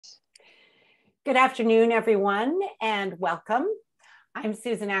Good afternoon, everyone, and welcome. I'm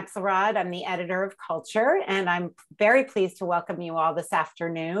Susan Axelrod. I'm the editor of Culture, and I'm very pleased to welcome you all this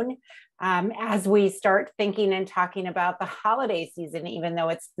afternoon as we start thinking and talking about the holiday season, even though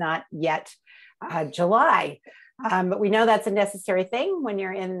it's not yet July. But we know that's a necessary thing when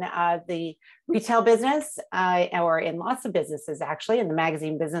you're in the retail business or in lots of businesses, actually. In the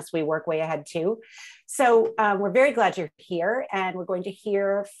magazine business, we work way ahead too. So we're very glad you're here, and we're going to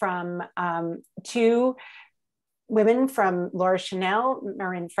hear from two women from Laura Chenel,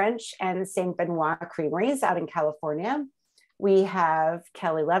 Marin French, and St. Benoit Creameries out in California. We have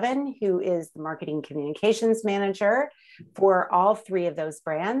Kelly Levin, who is the marketing communications manager for all three of those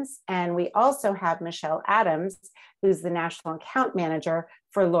brands. And we also have Michelle Adams, who's the national account manager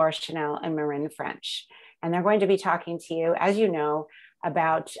for Laura Chenel and Marin French. And they're going to be talking to you, as you know,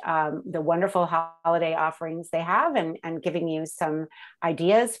 about the wonderful holiday offerings they have and giving you some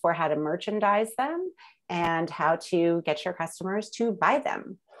ideas for how to merchandise them and how to get your customers to buy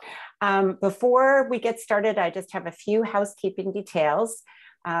them. Before we get started, I just have a few housekeeping details.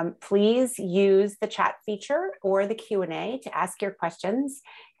 Please use the chat feature or the Q&A to ask your questions,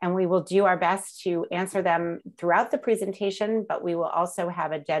 and we will do our best to answer them throughout the presentation, but we will also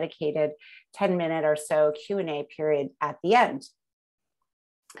have a dedicated 10-minute or so Q&A period at the end.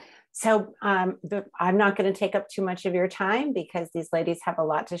 So I'm not going to take up too much of your time because these ladies have a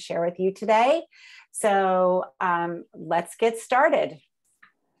lot to share with you today. So let's get started.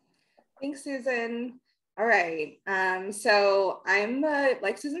 Thanks, Susan. All right. So I'm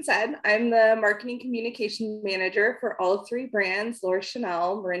like Susan said, I'm the marketing communication manager for all three brands, Laura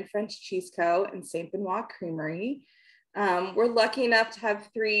Chenel, Marin French Cheese Co, and St. Benoit Creamery. We're lucky enough to have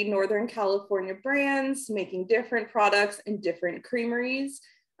three Northern California brands making different products in different creameries.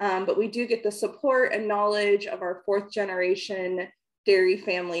 But we do get the support and knowledge of our fourth generation dairy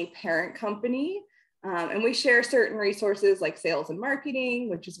family parent company. And we share certain resources like sales and marketing,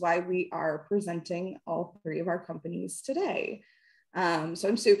 which is why we are presenting all three of our companies today. So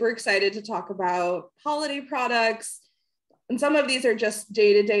I'm super excited to talk about holiday products. And some of these are just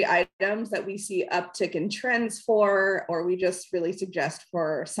day-to-day items that we see uptick in trends for, or we just really suggest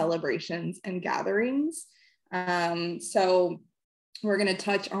for celebrations and gatherings. So we're going to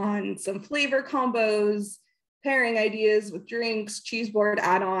touch on some flavor combos, pairing ideas with drinks, cheese board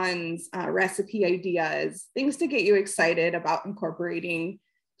add-ons, recipe ideas, things to get you excited about incorporating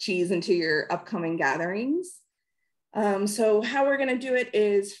cheese into your upcoming gatherings. So how we're going to do it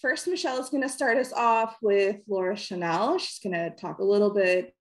is first, Michelle is going to start us off with Laura Chenel. She's going to talk a little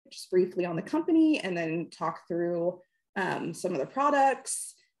bit just briefly on the company and then talk through some of the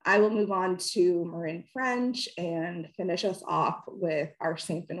products. I will move on to Marin French and finish us off with our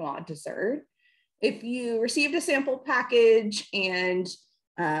St. Benoit dessert. If you received a sample package and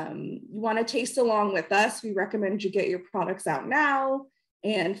you want to taste along with us, we recommend you get your products out now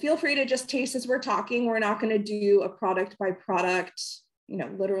and feel free to just taste as we're talking. We're not going to do a product by product,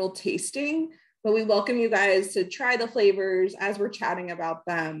 literal tasting, but we welcome you guys to try the flavors as we're chatting about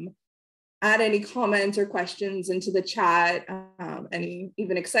them. Add any comments or questions into the chat, any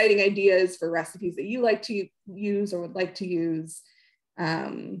even exciting ideas for recipes that you like to use or would like to use.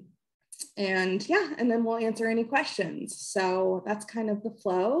 And then we'll answer any questions. So that's kind of the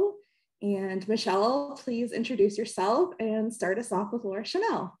flow. And Michelle, please introduce yourself and start us off with Laura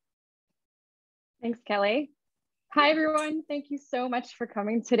Chenel. Thanks, Kelly. Hi, everyone. Thank you so much for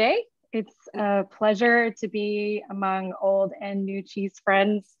coming today. It's a pleasure to be among old and new cheese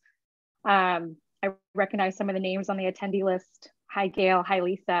friends. I recognize some of the names on the attendee list. Hi, Gail. Hi,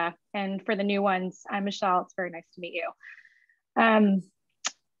 Lisa. And for the new ones, I'm Michelle. It's very nice to meet you.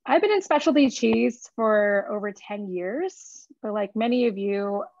 I've been in specialty cheese for over 10 years, but like many of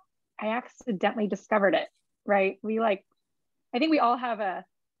you, I accidentally discovered it, right? I think we all have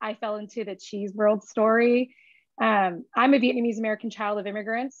I fell into the cheese world story. I'm a Vietnamese American child of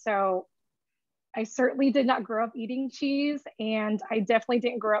immigrants, so I certainly did not grow up eating cheese, and I definitely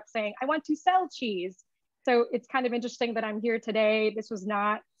didn't grow up saying, I want to sell cheese. So it's kind of interesting that I'm here today. This was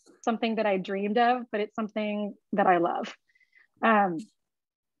not something that I dreamed of, but it's something that I love.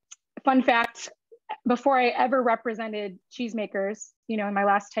 Fun fact, before I ever represented cheesemakers, in my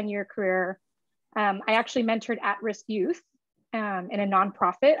last 10-year career, I actually mentored at-risk youth in a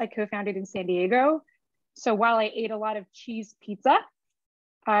nonprofit I co-founded in San Diego. So while I ate a lot of cheese pizza,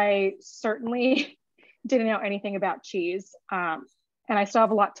 I certainly didn't know anything about cheese, and I still have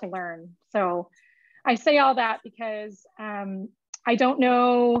a lot to learn. So I say all that because I don't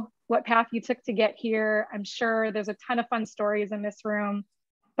know what path you took to get here. I'm sure there's a ton of fun stories in this room,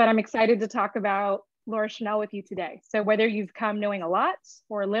 but I'm excited to talk about Laura Chenel with you today. So whether you've come knowing a lot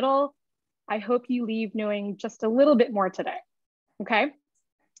or little, I hope you leave knowing just a little bit more today. Okay,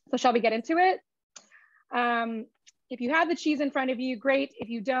 so shall we get into it? If you have the cheese in front of you, great. If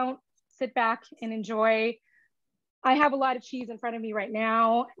you don't, sit back and enjoy. I have a lot of cheese in front of me right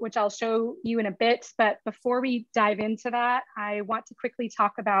now, which I'll show you in a bit. But before we dive into that, I want to quickly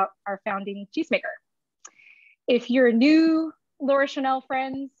talk about our founding cheesemaker. If you're new Laura Chenel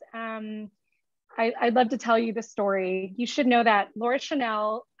friends, I'd love to tell you the story. You should know that Laura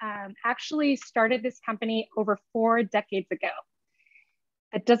Chenel actually started this company over 4 decades ago.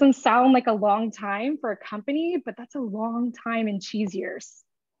 It doesn't sound like a long time for a company, but that's a long time in cheese years.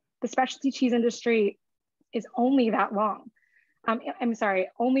 The specialty cheese industry is only that long. I'm sorry,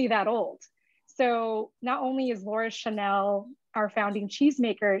 only that old. So not only is Laura Chenel our founding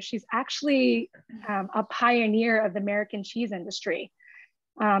cheesemaker, she's actually a pioneer of the American cheese industry.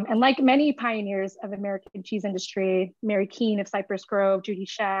 And like many pioneers of American cheese industry, Mary Keene of Cypress Grove, Judy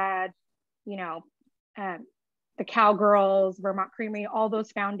Shad, you know, the Cowgirls, Benoit Creamery, all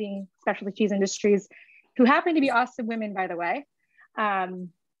those founding specialty cheese industries, who happen to be awesome women, by the way.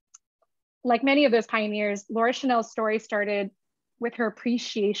 Like many of those pioneers, Laura Chenel's story started with her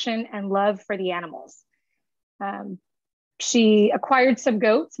appreciation and love for the animals. She acquired some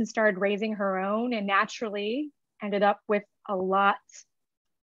goats and started raising her own, and naturally ended up with a lot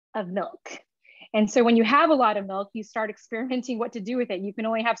of milk. And so when you have a lot of milk, you start experimenting what to do with it. You can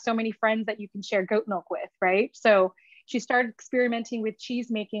only have so many friends that you can share goat milk with, right? So she started experimenting with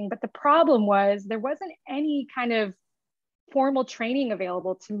cheese making, but the problem was there wasn't any kind of formal training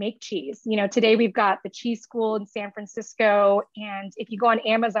available to make cheese. You know, today we've got the cheese school in San Francisco, and if you go on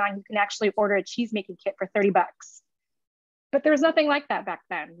Amazon, you can actually order a cheese making kit for 30 bucks. But there was nothing like that back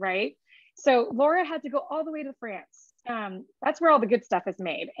then, right? So Laura had to go all the way to France. That's where all the good stuff is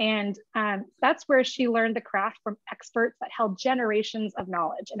made. And that's where she learned the craft from experts that held generations of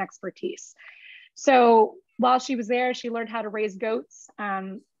knowledge and expertise. So while she was there, she learned how to raise goats,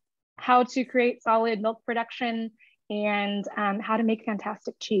 how to create solid milk production, and how to make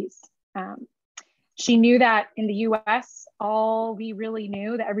fantastic cheese. She knew that in the US, all we really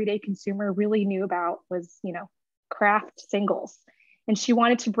knew, the everyday consumer really knew about was, you know, craft singles. And she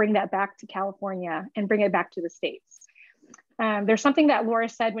wanted to bring that back to California and bring it back to the States. There's something that Laura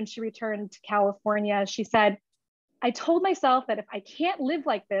said when she returned to California. She said, I told myself that if I can't live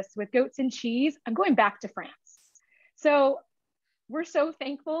like this with goats and cheese, I'm going back to France. So we're so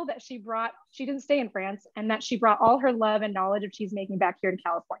thankful that she didn't stay in France, and that she brought all her love and knowledge of cheese making back here to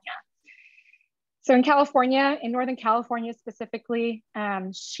California. So in California, in Northern California specifically,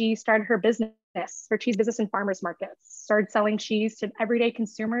 she started her business, her cheese business and farmers markets, started selling cheese to everyday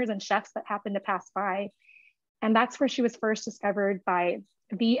consumers and chefs that happened to pass by. And that's where she was first discovered by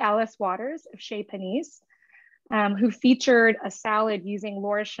the Alice Waters of Chez Panisse, who featured a salad using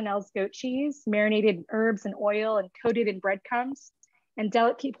Laura Chenel's goat cheese, marinated in herbs and oil and coated in breadcrumbs, and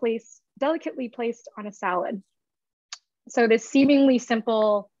delicately placed on a salad. So this seemingly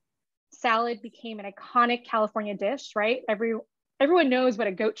simple salad became an iconic California dish, right? Everyone knows what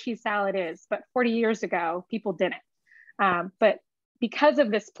a goat cheese salad is, but 40 years ago, people didn't. But because of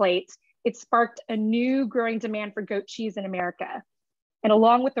this plate, it sparked a new growing demand for goat cheese in America. And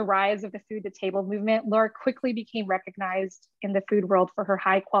along with the rise of the food to table movement, Laura quickly became recognized in the food world for her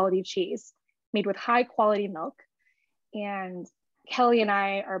high quality cheese made with high quality milk. And Kelly and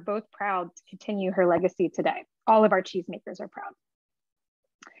I are both proud to continue her legacy today. All of our cheesemakers are proud.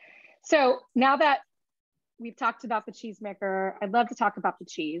 So now that we've talked about the cheesemaker, I'd love to talk about the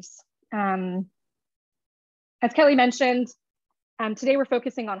cheese. As Kelly mentioned, today we're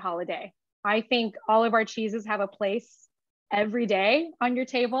focusing on holiday. I think all of our cheeses have a place every day on your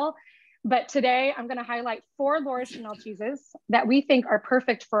table, but today I'm going to highlight 4 Laura Chenel cheeses that we think are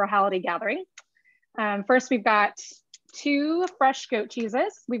perfect for a holiday gathering. First, we've got 2 fresh goat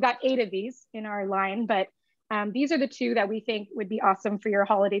cheeses. We've got 8 of these in our line, but these are the 2 that we think would be awesome for your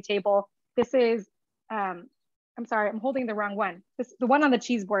holiday table. This is, I'm sorry, I'm holding the wrong one. The one on the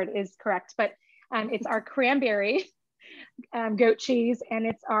cheese board is correct, but it's our cranberry goat cheese, and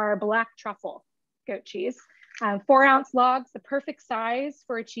it's our black truffle goat cheese. 4-ounce logs, the perfect size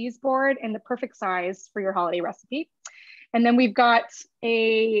for a cheese board and the perfect size for your holiday recipe. And then we've got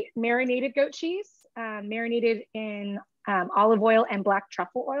a marinated goat cheese, marinated in olive oil and black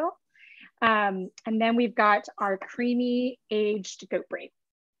truffle oil. And then we've got our creamy aged goat brie.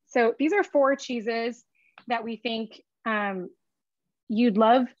 So these are 4 cheeses that we think you'd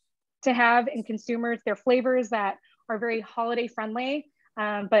love to have in consumers. They're flavors that are very holiday friendly,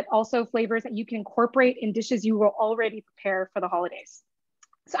 but also flavors that you can incorporate in dishes you will already prepare for the holidays.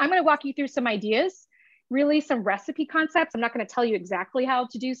 So I'm going to walk you through some ideas, really some recipe concepts. I'm not going to tell you exactly how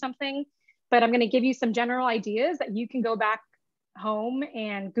to do something, but I'm going to give you some general ideas that you can go back home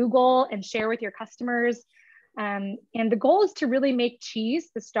and Google and share with your customers. And the goal is to really make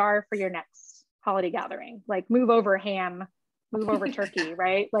cheese the star for your next holiday gathering. Like move over ham, move over turkey,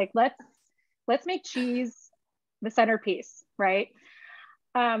 right? Like let's make cheese the centerpiece, right?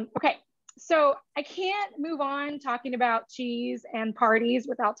 Okay, so I can't move on talking about cheese and parties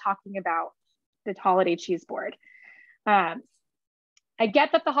without talking about the holiday cheese board. I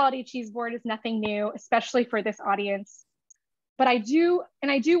get that the holiday cheese board is nothing new, especially for this audience. But I do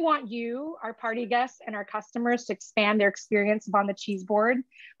want you, our party guests and our customers, to expand their experience upon the cheese board.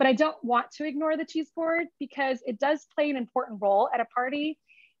 But I don't want to ignore the cheese board because it does play an important role at a party.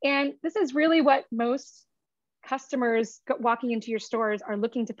 And this is really what most customers walking into your stores are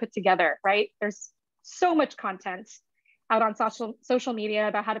looking to put together, right? There's so much content out on social media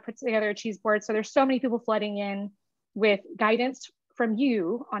about how to put together a cheese board. So there's so many people flooding in with guidance from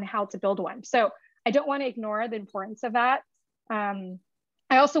you on how to build one. So I don't want to ignore the importance of that.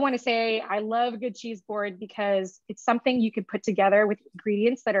 I also want to say I love a good cheese board because it's something you could put together with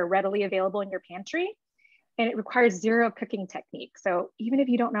ingredients that are readily available in your pantry, and it requires zero cooking technique. So even if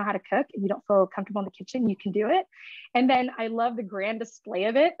you don't know how to cook and you don't feel comfortable in the kitchen, you can do it. And then I love the grand display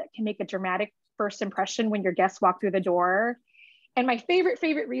of it that can make a dramatic first impression when your guests walk through the door. And my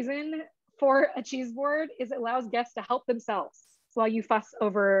favorite reason for a cheese board is it allows guests to help themselves while you fuss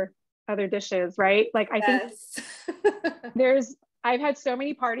over other dishes, right? Like I think I've had so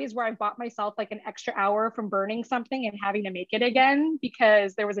many parties where I've bought myself like an extra hour from burning something and having to make it again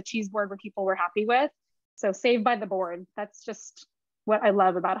because there was a cheese board where people were happy with. So saved by the board. That's just what I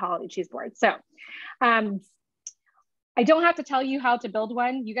love about holiday cheese boards. So I don't have to tell you how to build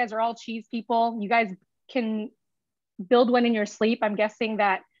one. You guys are all cheese people. You guys can build one in your sleep. I'm guessing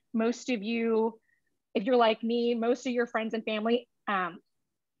that most of you, if you're like me, most of your friends and family,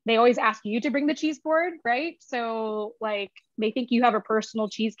 they always ask you to bring the cheese board, right? So like they think you have a personal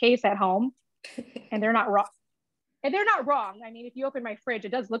cheese case at home, and they're not wrong. And they're not wrong. I mean, if you open my fridge, it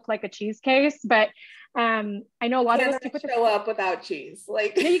does look like a cheese case, but I know a lot of us can show up without cheese.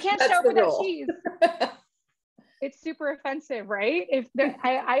 Like no, you can't show up without cheese. It's super offensive, right? If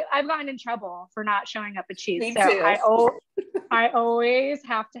I've gotten in trouble for not showing up with cheese. Me so too. I always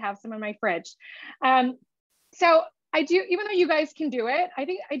have to have some in my fridge. So I do, even though you guys can do it, I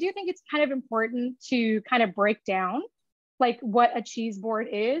do think it's kind of important to kind of break down like what a cheese board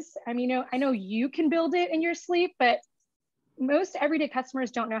is. I mean, I know you can build it in your sleep, but most everyday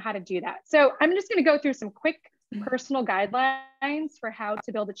customers don't know how to do that. So I'm just going to go through some quick personal guidelines for how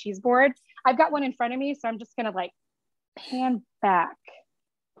to build a cheese board. I've got one in front of me, so I'm just going to like pan back.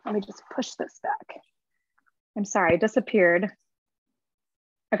 Let me just push this back. I'm sorry, it disappeared.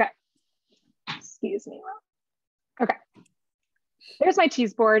 Okay, excuse me. Okay, there's my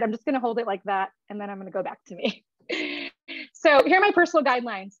cheese board. I'm just going to hold it like that, and then I'm going to go back to me. So here are my personal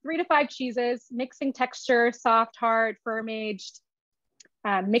guidelines: 3 to 5 cheeses, mixing texture, soft, hard, firm aged,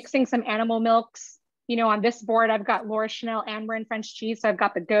 mixing some animal milks. You know, on this board, I've got Laura Chenel and Marin French cheese. So I've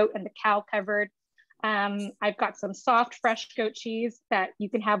got the goat and the cow covered. I've got some soft, fresh goat cheese that you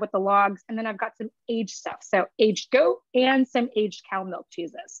can have with the logs. And then I've got some aged stuff. So aged goat and some aged cow milk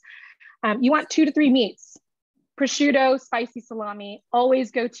cheeses. You want 2 to 3 meats: prosciutto, spicy salami,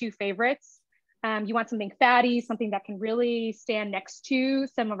 always go-to favorites. You want something fatty, something that can really stand next to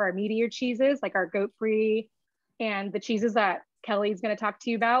some of our meatier cheeses, like our goat brie and the cheeses that Kelly's going to talk to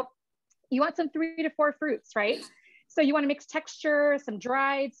you about. You want some 3 to 4 fruits, right? So you want to mix texture, some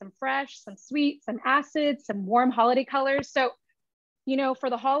dried, some fresh, some sweet, some acid, some warm holiday colors. So, you know, for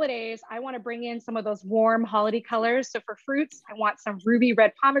the holidays, I want to bring in some of those warm holiday colors. So for fruits, I want some ruby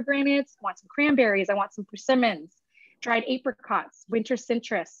red pomegranates, I want some cranberries, I want some persimmons, dried apricots, winter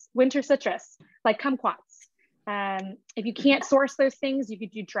citrus, like kumquats. If you can't source those things, you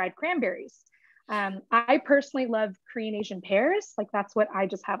could do dried cranberries. I personally love Korean Asian pears. Like that's what I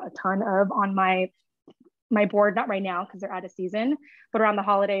just have a ton of on my board, not right now because they're out of season, but around the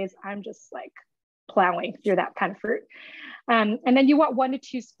holidays, I'm just like plowing through that kind of fruit. And then you want 1 to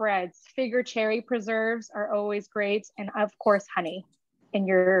 2 spreads. Fig cherry preserves are always great. And of course, honey in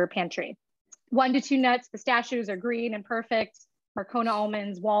your pantry. 1 to 2 nuts. Pistachios are green and perfect. Marcona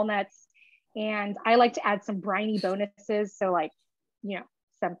almonds, walnuts. And I like to add some briny bonuses. So like, you know,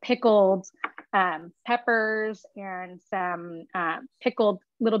 some pickled peppers and some pickled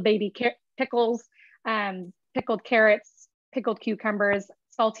little baby pickles, pickled carrots, pickled cucumbers,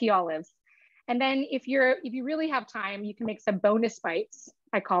 salty olives. And then if you really have time, you can make some bonus bites,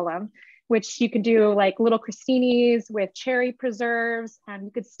 I call them, which you could do like little crostinis with cherry preserves.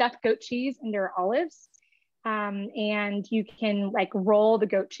 You could stuff goat cheese into your olives. And you can like roll the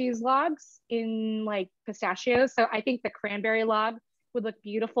goat cheese logs in like pistachios. So I think the cranberry log would look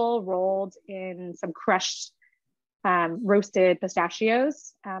beautiful rolled in some crushed roasted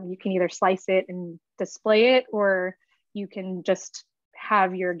pistachios. You can either slice it and display it, or you can just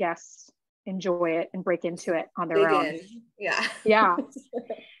have your guests enjoy it and break into it on their own. Yeah. Yeah.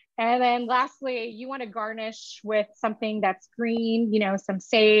 And then lastly, you want to garnish with something that's green, you know, some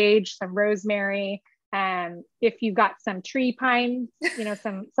sage, some rosemary. If you've got some tree pine, you know,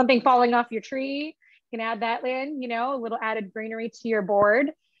 something falling off your tree, you can add that in, you know, a little added greenery to your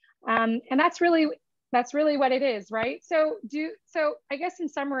board. And that's really what it is, right? So I guess in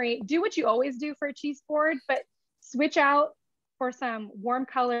summary, do what you always do for a cheese board, but switch out for some warm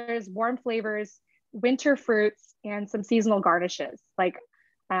colors, warm flavors, winter fruits, and some seasonal garnishes. Like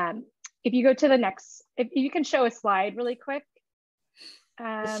if you go to the next, if you can show a slide really quick.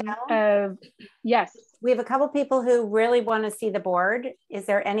 Yes. We have a couple people who really want to see the board. Is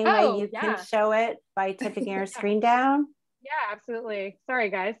there any way you can show it by tipping your screen down? Yeah, absolutely. Sorry,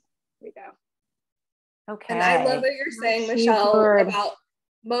 guys. Here we go. Okay. And I love what you're saying, Michelle, about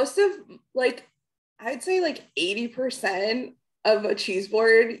most of like, I'd say like 80% of a cheese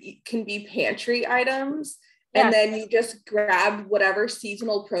board can be pantry items. Yes. And then you just grab whatever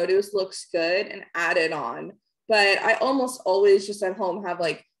seasonal produce looks good and add it on. But I almost always just at home have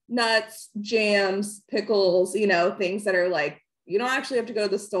like nuts, jams, pickles, you know, things that are like, you don't actually have to go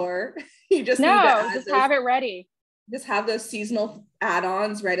to the store. You just have it ready. Just have those seasonal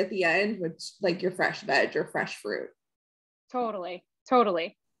add-ons right at the end with like your fresh veg or fresh fruit. Totally.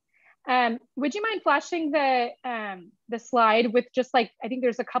 Would you mind flashing the slide with just like, I think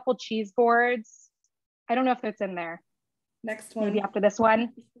there's a couple cheese boards. I don't know if it's in there. Next one. Maybe after this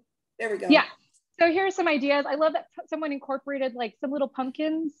one. There we go. Yeah. So here are some ideas. I love that someone incorporated like some little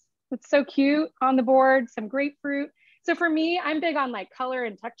pumpkins. It's so cute on the board, some grapefruit. So for me, I'm big on like color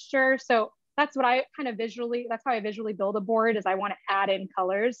and texture. So that's what I kind of that's how I visually build a board, is I want to add in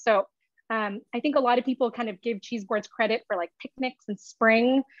colors. So I think a lot of people kind of give cheese boards credit for like picnics and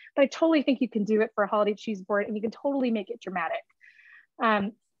spring, but I totally think you can do it for a holiday cheese board, and you can totally make it dramatic.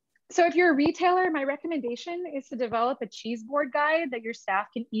 So if you're a retailer, my recommendation is to develop a cheese board guide that your staff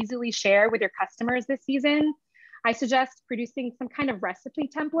can easily share with your customers this season. I suggest producing some kind of recipe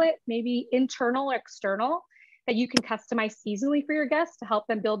template, maybe internal or external, that you can customize seasonally for your guests to help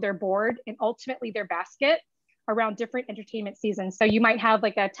them build their board and ultimately their basket around different entertainment seasons. So you might have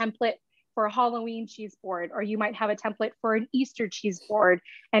like a template for a Halloween cheese board, or you might have a template for an Easter cheese board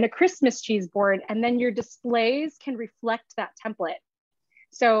and a Christmas cheese board, and then your displays can reflect that template.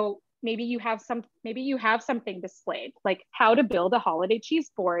 So maybe you have something displayed, like how to build a holiday cheese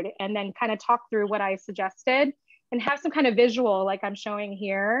board, and then kind of talk through what I suggested and have some kind of visual like I'm showing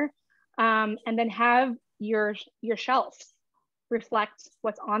here. And then have your shelves reflect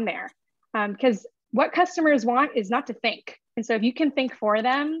what's on there. Because what customers want is not to think. And so if you can think for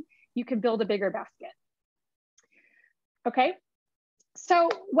them, you can build a bigger basket. Okay. So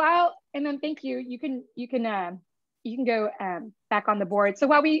and then thank you. You can go back on the board. So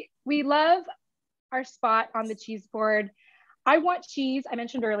while we love our spot on the cheese board, I want cheese, I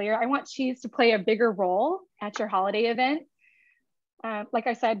mentioned earlier, I want cheese to play a bigger role at your holiday event. Like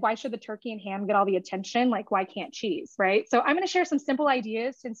I said, why should the turkey and ham get all the attention? Like, why can't cheese, right? So I'm going to share some simple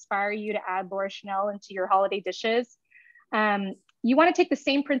ideas to inspire you to add Laura Chenel into your holiday dishes. You want to take the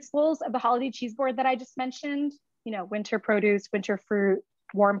same principles of the holiday cheese board that I just mentioned, you know, winter produce, winter fruit,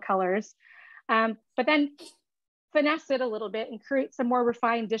 warm colors, but then finesse it a little bit and create some more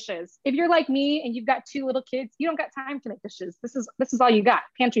refined dishes. If you're like me and you've got 2 little kids, you don't got time to make dishes. This is all you got,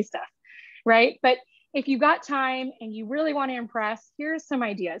 pantry stuff, right? But if you got time and you really want to impress, here's some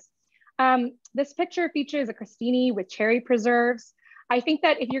ideas. This picture features a crostini with cherry preserves. I think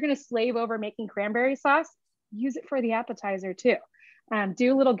that if you're going to slave over making cranberry sauce, use it for the appetizer too.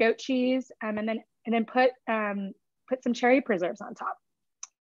 Do a little goat cheese, and then put some cherry preserves on top.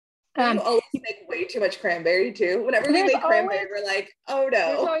 You always make way too much cranberry too. Whenever we make cranberry, we're like, oh no.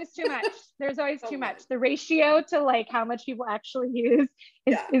 There's always too much. There's always too much. The ratio to like how much people actually use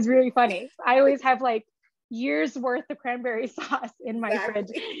is really funny. I always have like years worth of cranberry sauce in my fridge.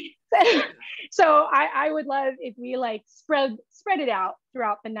 So I would love if we like spread it out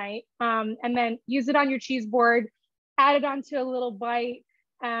throughout the night, and then use it on your cheese board, add it onto a little bite.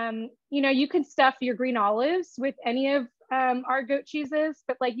 You know, you can stuff your green olives with any of our goat cheeses,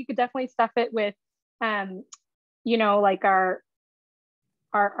 but like you could definitely stuff it with, you know, like our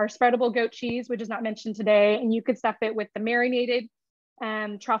spreadable goat cheese, which is not mentioned today. And you could stuff it with the marinated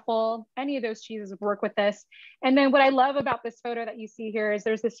truffle, any of those cheeses would work with this. And then what I love about this photo that you see here is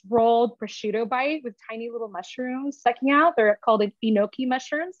there's this rolled prosciutto bite with tiny little mushrooms sticking out. They're called gnocchi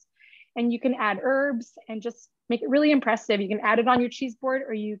mushrooms. And you can add herbs and just make it really impressive. You can add it on your cheese board,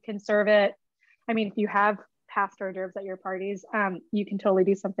 or you can serve it. I mean, if you have pasta hors d'oeuvres at your parties, you can totally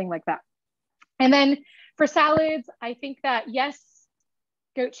do something like that. And then for salads, I think that yes,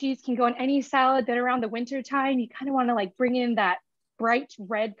 goat cheese can go on any salad. Then around the winter time, you kind of want to like bring in that bright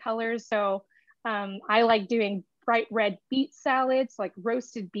red colors. So I like doing bright red beet salads, like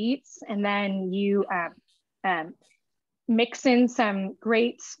roasted beets, and then you mix in some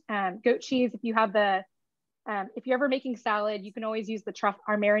great goat cheese. If you have the, if you're ever making salad, you can always use the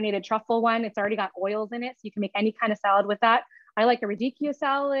our marinated truffle one. It's already got oils in it, so you can make any kind of salad with that. I like a radicchio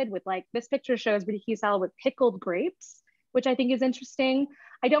salad with, like, this picture shows radicchio salad with pickled grapes, which I think is interesting.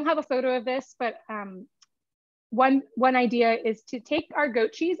 I don't have a photo of this, but one idea is to take our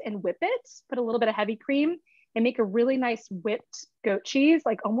goat cheese and whip it, put a little bit of heavy cream, and make a really nice whipped goat cheese,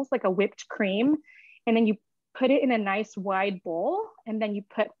 like almost like a whipped cream. And then you put it in a nice wide bowl, and then you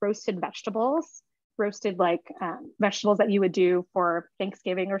put roasted vegetables, roasted like vegetables that you would do for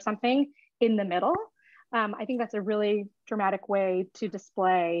Thanksgiving or something, in the middle. I think that's a really dramatic way to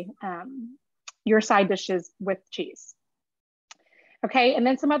display your side dishes with cheese. Okay, and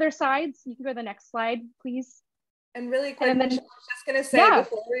then some other sides. You can go to the next slide, please. And really quick, and then, I was just gonna say,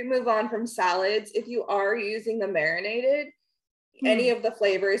 before we move on from salads, if you are using the marinated, any of the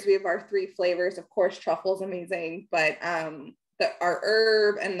flavors, we have our 3 flavors. Of course, truffle is amazing, but our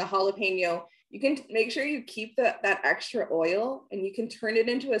herb and the jalapeno, you can make sure you keep that extra oil, and you can turn it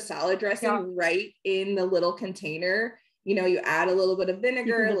into a salad dressing right in the little container. You know, you add a little bit of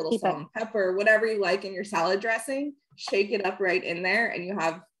vinegar, a little salt and pepper, whatever you like in your salad dressing, shake it up right in there, and you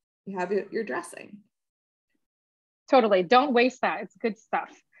have your dressing. Totally, don't waste that. It's good stuff.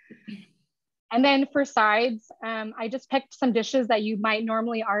 And then for sides, I just picked some dishes that you might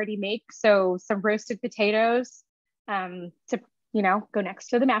normally already make. So some roasted potatoes to, you know, go next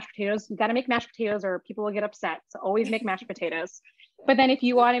to the mashed potatoes. You got to make mashed potatoes or people will get upset. So always make mashed potatoes. But then if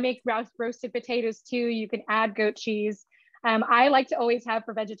you want to make roasted potatoes too, you can add goat cheese. I like to always have,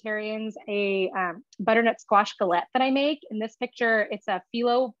 for vegetarians, a butternut squash galette that I make. In this picture, it's a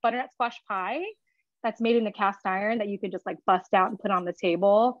phyllo butternut squash pie that's made in the cast iron that you can just like bust out and put on the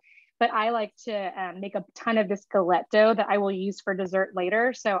table. But I like to make a ton of this galette dough that I will use for dessert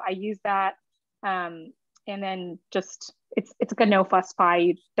later. So I use that, and then just, it's like a no fuss pie.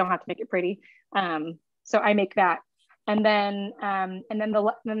 You don't have to make it pretty. So I make that. And then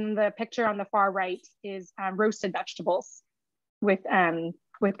the picture on the far right is roasted vegetables with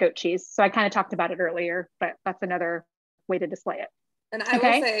goat cheese. So I kind of talked about it earlier, but that's another way to display it. And I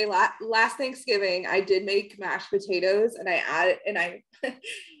will say, last Thanksgiving, I did make mashed potatoes, and I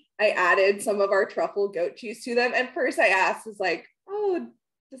added some of our truffle goat cheese to them. And first I asked, was like, oh,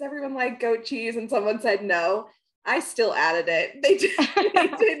 does everyone like goat cheese? And someone said no. I still added it. They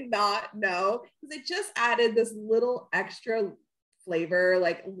did not know, because it just added this little extra flavor,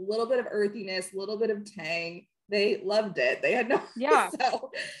 like a little bit of earthiness, a little bit of tang. They loved it. They had no,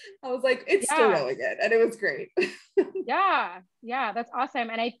 so I was like, it's still going in, and it was great. Yeah, that's awesome.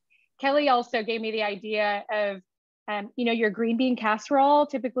 And Kelly also gave me the idea of, you know, your green bean casserole,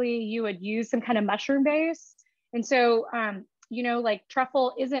 typically you would use some kind of mushroom base. And so, you know, like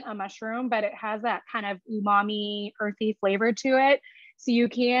truffle isn't a mushroom, but it has that kind of umami, earthy flavor to it. So you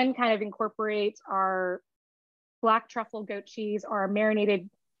can kind of incorporate our black truffle goat cheese or our marinated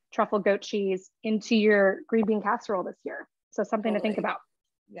truffle goat cheese into your green bean casserole this year. So something to think about.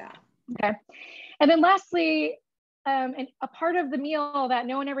 Yeah. Okay. And then lastly, and a part of the meal that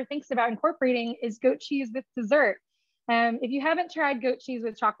no one ever thinks about incorporating is goat cheese with dessert. If you haven't tried goat cheese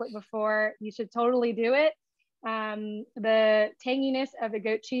with chocolate before, you should totally do it. The tanginess of the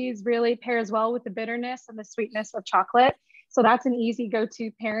goat cheese really pairs well with the bitterness and the sweetness of chocolate. So that's an easy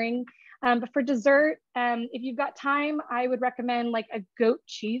go-to pairing. But for dessert, if you've got time, I would recommend like a goat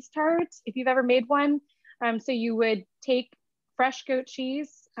cheese tart, if you've ever made one. So you would take fresh goat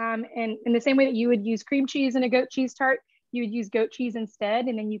cheese, and in the same way that you would use cream cheese in a goat cheese tart, you would use goat cheese instead,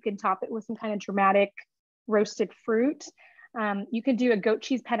 and then you can top it with some kind of dramatic roasted fruit. You can do a goat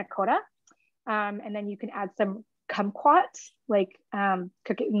cheese panna cotta, and then you can add some kumquat, like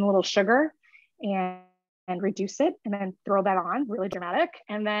cook it in a little sugar and reduce it, and then throw that on, really dramatic.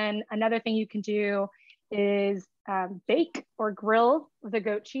 And then another thing you can do is bake or grill the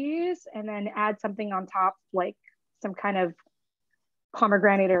goat cheese, and then add something on top, like some kind of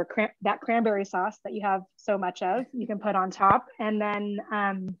pomegranate or that cranberry sauce that you have so much of, you can put on top. And then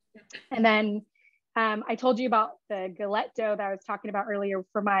I told you about the galette dough that I was talking about earlier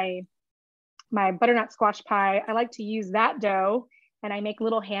for my butternut squash pie. I like to use that dough, and I make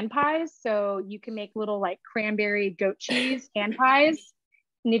little hand pies. So you can make little like cranberry goat cheese hand pies.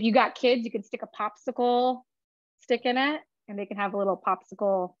 And if you got kids, you can stick a popsicle stick in it and they can have a little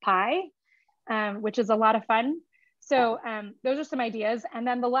popsicle pie, which is a lot of fun. So those are some ideas. And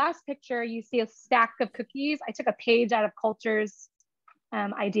then the last picture, you see a stack of cookies. I took a page out of Culture's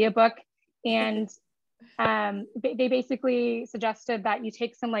idea book, and they basically suggested that you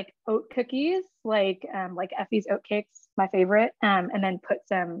take some like oat cookies, like Effie's oat cakes, my favorite, and then put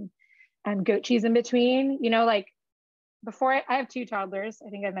some goat cheese in between. You know, like before I have 2 toddlers,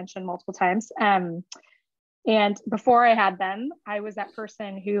 I think I've mentioned multiple times. And before I had them, I was that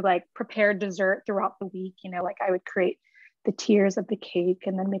person who like prepared dessert throughout the week. You know, like I would create the tiers of the cake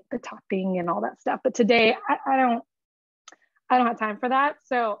and then make the topping and all that stuff. But today I don't have time for that.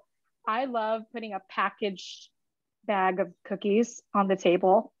 So I love putting a packaged bag of cookies on the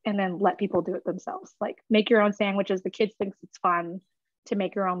table and then let people do it themselves. Like make your own sandwiches. The kids think it's fun to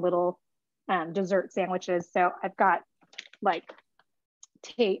make your own little dessert sandwiches. So I've got like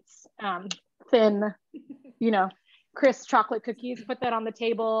Tate's thin, you know, crisp chocolate cookies. Put that on the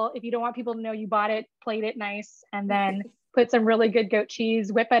table. If you don't want people to know you bought it, plate it nice, and then put some really good goat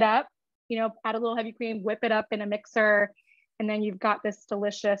cheese, whip it up, you know, add a little heavy cream, whip it up in a mixer. And then you've got this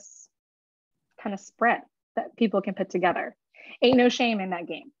delicious kind of spread that people can put together. Ain't no shame in that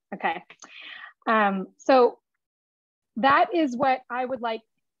game. Okay. So that is what I would like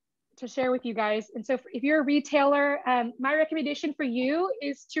to share with you guys. And so if you're a retailer, my recommendation for you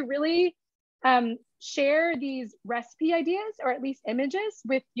is to really share these recipe ideas, or at least images,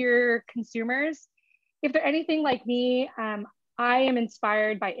 with your consumers. If they're anything like me, I am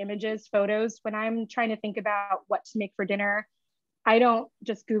inspired by images, photos. When I'm trying to think about what to make for dinner, I don't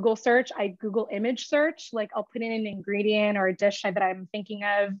just Google search, I Google image search. Like I'll put in an ingredient or a dish that I'm thinking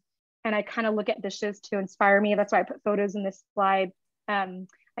of, and I kind of look at dishes to inspire me. That's why I put photos in this slide.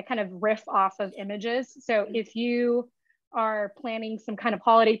 I kind of riff off of images. So if you are planning some kind of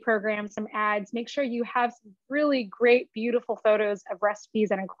holiday program, some ads, make sure you have some really great, beautiful photos of recipes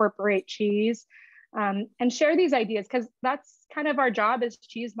that incorporate cheese, and share these ideas, because that's kind of our job as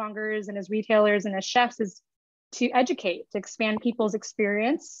cheesemongers and as retailers and as chefs, is to educate, to expand people's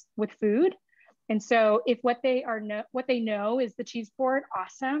experience with food. And so if what they know is the cheese board,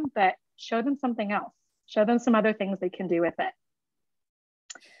 awesome, but show them something else. Show them some other things they can do with it.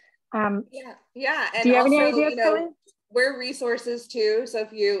 Yeah. And do you have also, any ideas, Kelly? We're resources too. So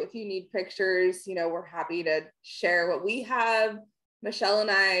if you need pictures, we're happy to share what we have. Michelle and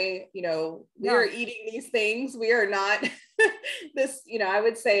I, we are eating these things. We are not this, I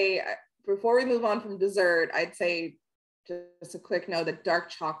would say, before we move on from dessert, I'd say just a quick note that dark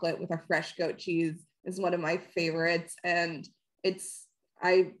chocolate with our fresh goat cheese is one of my favorites. And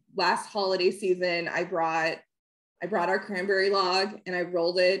last holiday season, I brought our cranberry log and I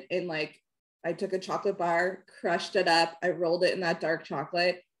rolled it in, I took a chocolate bar, crushed it up, I rolled it in that dark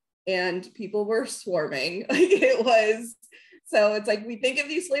chocolate, and people were swarming. So it's like we think of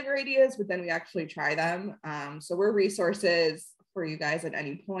these flavor ideas, but then we actually try them. So we're resources for you guys at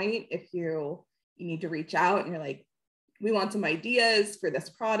any point. If you need to reach out and you're like, we want some ideas for this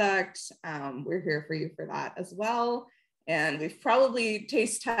product, we're here for you for that as well. And we've probably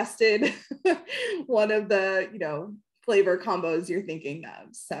taste tested one of the, flavor combos you're thinking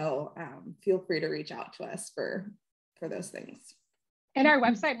of. So feel free to reach out to us for those things. And our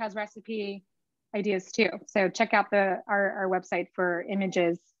website has recipe ideas too. So check out our website for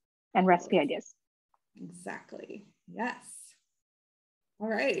images and recipe ideas. Exactly. Yes. All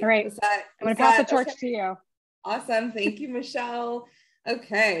right. I'm going to pass the torch to you. Awesome. Thank you, Michelle.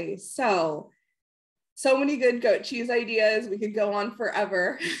 Okay. So many good goat cheese ideas. We could go on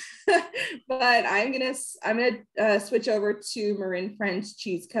forever, but I'm gonna switch over to Marin French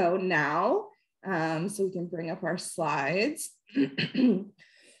Cheese Co. now, so we can bring up our slides. I'm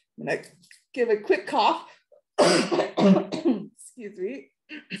gonna give a quick cough. Excuse me.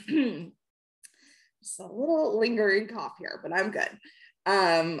 Just a little lingering cough here, but I'm good.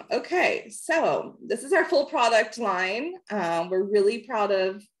 Okay, so this is our full product line. We're really proud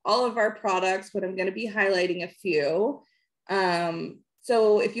of all of our products, but I'm going to be highlighting a few.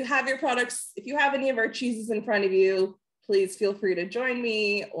 So if you have your products, if you have any of our cheeses in front of you, please feel free to join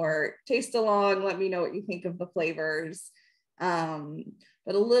me or taste along. Let me know what you think of the flavors.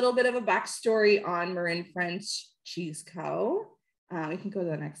 But a little bit of a backstory on Marin French Cheese Co. We can go to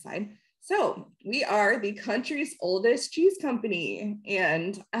the next slide. So we are the country's oldest cheese company.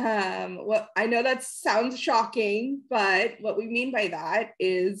 And what I know that sounds shocking, but what we mean by that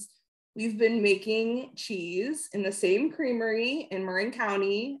is we've been making cheese in the same creamery in Marin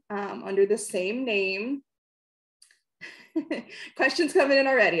County under the same name. Questions coming in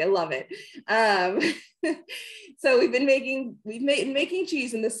already. I love it. So we've been making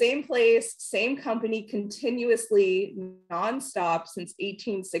cheese in the same place, same company, continuously, nonstop since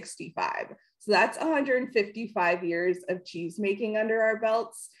 1865. So that's 155 years of cheese making under our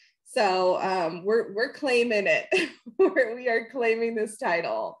belts. So we're claiming it. We are claiming this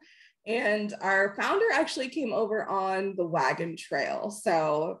title. And our founder actually came over on the wagon trail.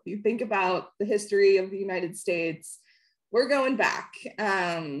 So if you think about the history of the United States, we're going back.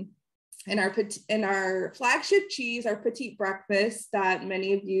 And our flagship cheese, our petite breakfast that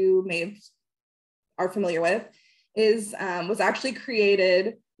many of you are familiar with, was actually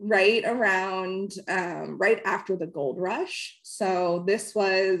created right after the gold rush. So this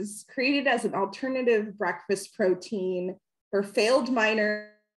was created as an alternative breakfast protein for failed miners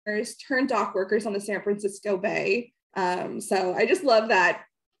turned dock workers on the San Francisco Bay. So I just love that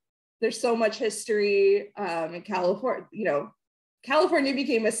there's so much history in California. You know, California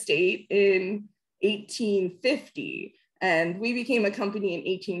became a state in 1850, and we became a company in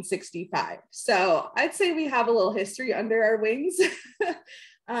 1865. So I'd say we have a little history under our wings.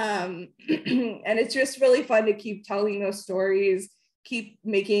 And it's just really fun to keep telling those stories, keep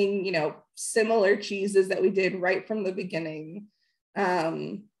making, you know, similar cheeses that we did right from the beginning.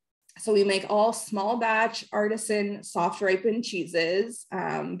 So we make all small batch artisan soft ripened cheeses.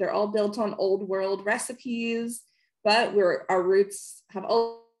 They're all built on old world recipes, but our roots have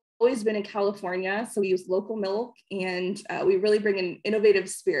always been in California. So we use local milk, and we really bring an innovative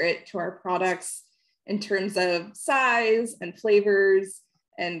spirit to our products in terms of size and flavors,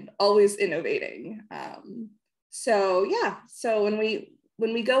 and always innovating. So when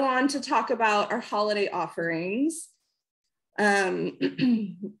we go on to talk about our holiday offerings,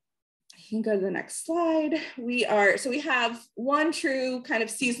 you can go to the next slide. We have one true kind of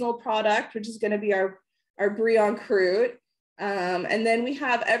seasonal product, which is going to be our Brie Croûte. And then we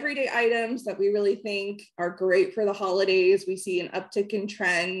have everyday items that we really think are great for the holidays. We see an uptick in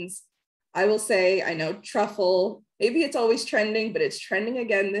trends. I will say, I know truffle, maybe it's always trending, but it's trending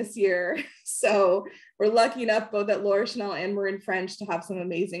again this year. So we're lucky enough both at Laura Chenel and Marin French to have some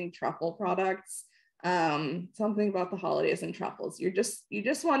amazing truffle products. Something about the holidays and truffles. You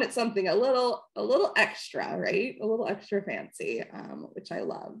just wanted something a little extra, right? A little extra fancy, which I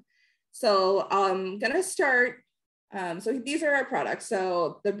love. So I'm gonna start. So these are our products.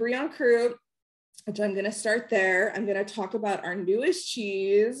 So the Brie Croûte, which I'm gonna start there. I'm gonna talk about our newest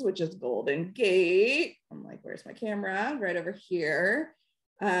cheese, which is Golden Gate. I'm like, where's my camera? Right over here.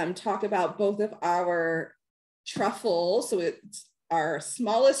 Talk about both of our truffles. So it's our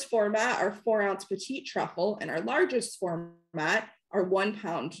smallest format, our 4-ounce petite truffle, and our largest format, our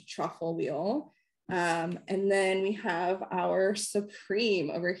 1-pound truffle wheel. And then we have our Supreme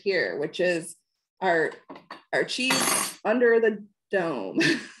over here, which is our cheese under the dome.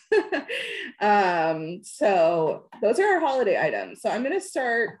 So those are our holiday items. So I'm going to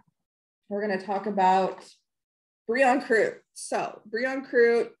start, we're going to talk about Brie Croûte. So Brie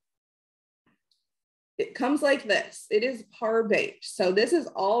Croûte, it comes like this. It is par baked. So this is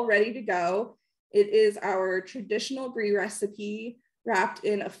all ready to go. It is our traditional brie recipe wrapped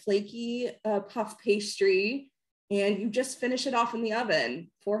in a flaky puff pastry. And you just finish it off in the oven,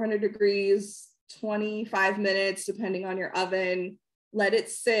 400 degrees, 25 minutes, depending on your oven. Let it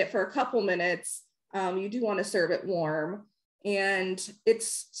sit for a couple minutes. You do want to serve it warm. And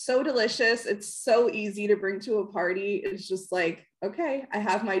it's so delicious. It's so easy to bring to a party. It's just like, okay, I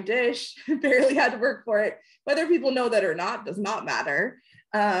have my dish. Barely had to work for it. Whether people know that or not does not matter.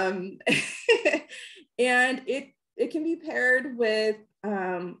 And it can be paired with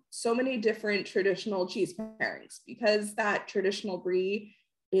so many different traditional cheese pairings, because that traditional brie,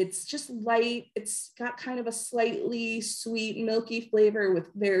 it's just light. It's got kind of a slightly sweet, milky flavor with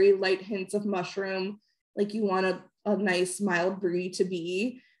very light hints of mushroom, like you want a nice mild brie to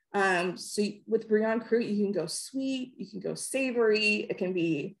be. So with Brie Croûte, you can go sweet, you can go savory. It can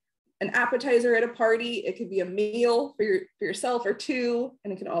be an appetizer at a party. It could be a meal for yourself or two,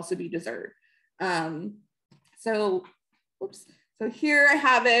 and it can also be dessert. So here I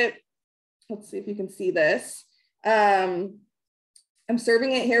have it. Let's see if you can see this. I'm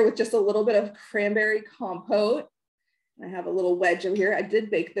serving it here with just a little bit of cranberry compote. I have a little wedge over here. I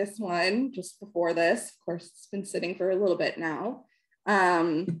did bake this one just before this. Of course, it's been sitting for a little bit now.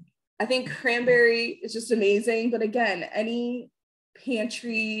 I think cranberry is just amazing. But again, any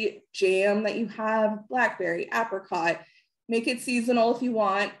pantry jam that you have, blackberry, apricot, make it seasonal if you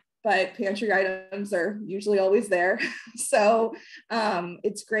want. but pantry items are usually always there. So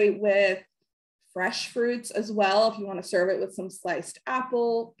it's great with fresh fruits as well, if you want to serve it with some sliced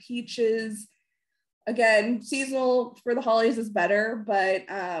apple, peaches. Again, seasonal for the holidays is better, but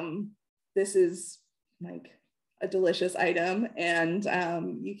this is like a delicious item, and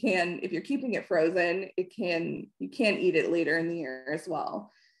you can, if you're keeping it frozen, you can eat it later in the year as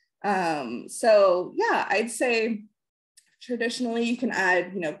well. So yeah, I'd say traditionally you can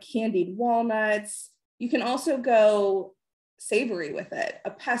add, candied walnuts. You can also go savory with it,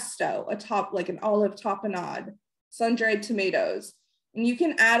 a pesto, like an olive tapenade, sun-dried tomatoes. And you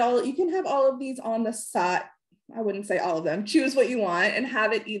can have all of these on the side. I wouldn't say all of them, choose what you want and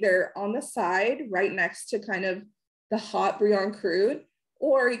have it either on the side, right next to kind of the hot bouillon crude,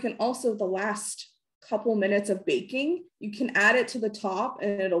 or you can also, the last couple minutes of baking, you can add it to the top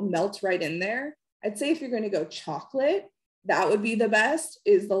and it'll melt right in there. I'd say if you're going to go chocolate, that would be the best,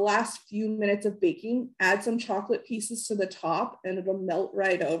 is the last few minutes of baking, add some chocolate pieces to the top and it'll melt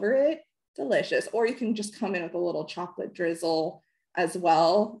right over it. Delicious. Or you can just come in with a little chocolate drizzle as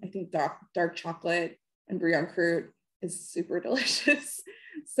well. I think dark chocolate and bouillon crude is super delicious.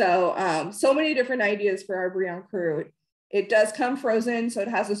 So, so many different ideas for our bouillon crude. It does come frozen, so it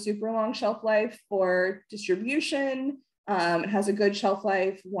has a super long shelf life for distribution. It has a good shelf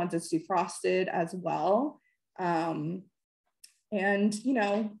life once it's defrosted as well. And,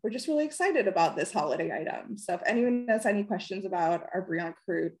 we're just really excited about this holiday item. So if anyone has any questions about our bouillon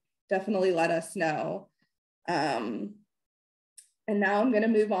crude, definitely let us know. And now I'm going to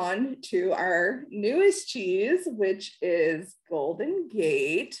move on to our newest cheese, which is Golden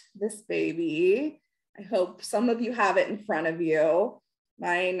Gate, this baby. I hope some of you have it in front of you.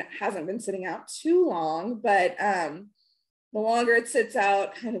 Mine hasn't been sitting out too long, but the longer it sits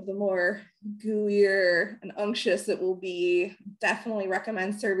out, kind of the more gooier and unctuous it will be. Definitely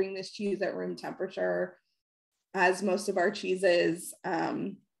recommend serving this cheese at room temperature, as most of our cheeses.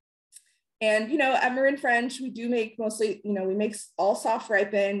 And, at Marin French, we do make mostly, we make all soft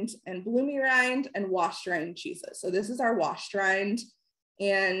ripened and bloomy rind and washed rind cheeses. So this is our washed rind.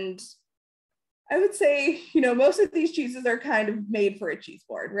 And I would say, most of these cheeses are kind of made for a cheese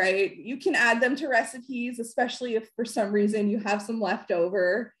board, right? You can add them to recipes, especially if for some reason you have some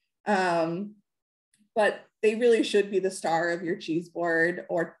leftover, but they really should be the star of your cheese board,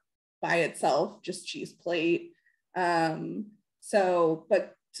 or by itself, just cheese plate. But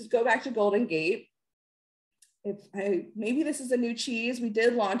to go back to Golden Gate, maybe this is a new cheese. We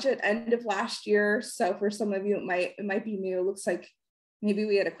did launch it end of last year. So for some of you, it might be new. It looks like maybe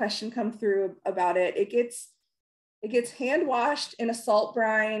we had a question come through about it. It gets hand washed in a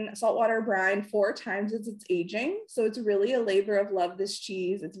saltwater brine 4 times as it's aging. So it's really a labor of love, this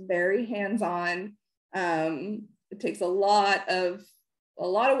cheese. It's very hands-on. It takes a lot of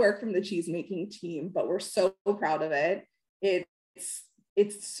work from the cheese making team, but we're so proud of it.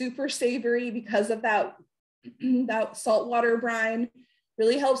 It's super savory because of that saltwater brine.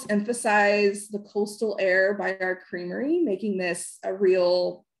 Really helps emphasize the coastal air by our creamery, making this a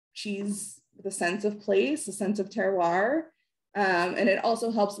real cheese with a sense of place, a sense of terroir. And it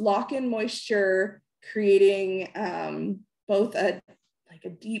also helps lock in moisture, creating both a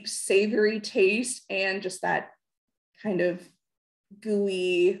deep savory taste and just that kind of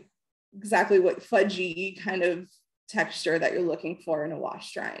gooey, exactly what fudgy kind of texture that you're looking for in a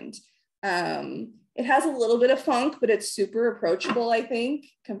washed rind. It has a little bit of funk, but it's super approachable, I think,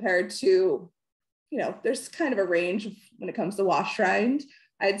 compared to, there's kind of a range when it comes to washed rind.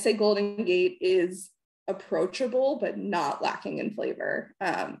 I'd say Golden Gate is approachable, but not lacking in flavor.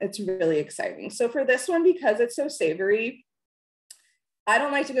 It's really exciting. So for this one, because it's so savory, I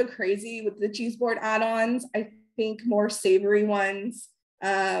don't like to go crazy with the cheese board add-ons. I think more savory ones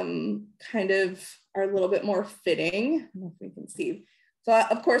kind of are a little bit more fitting. I don't know if we can see. So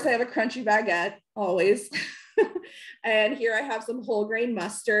of course I have a crunchy baguette always. And here I have some whole grain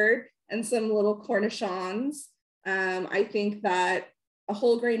mustard and some little cornichons. I think that a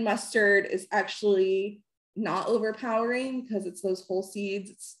whole grain mustard is actually not overpowering because it's those whole seeds.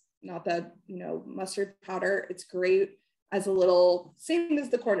 It's not that, mustard powder. It's great as a little, same as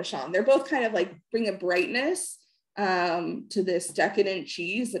the cornichon. They're both kind of like bring a brightness to this decadent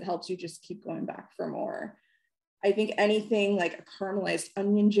cheese that helps you just keep going back for more. I think anything like a caramelized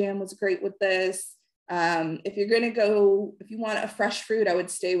onion jam was great with this. If you want a fresh fruit, I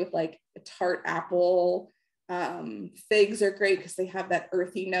would stay with like a tart apple. Figs are great because they have that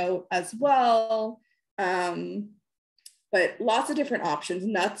earthy note as well. But lots of different options.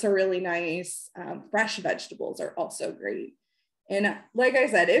 Nuts are really nice. Fresh vegetables are also great. And like I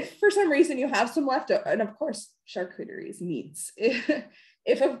said, if for some reason you have some leftover, and of course, charcuteries, meats.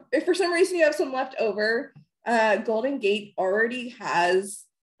 if for some reason you have some left over, Golden Gate already has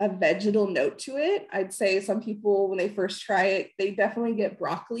a vegetal note to it. I'd say some people, when they first try it, they definitely get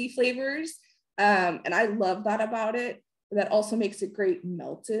broccoli flavors. And I love that about it. That also makes it great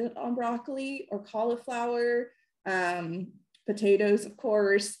melted on broccoli or cauliflower, potatoes, of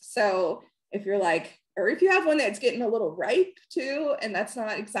course. So if you're like, or if you have one that's getting a little ripe too, and that's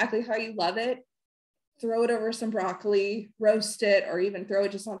not exactly how you love it, throw it over some broccoli, roast it, or even throw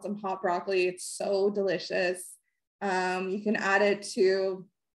it just on some hot broccoli. It's so delicious. You can add it to,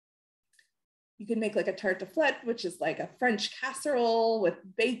 you can make like a tarte de flette, which is like a French casserole with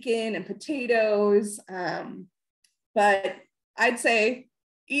bacon and potatoes. But I'd say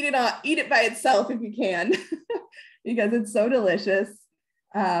eat it by itself if you can, because it's so delicious.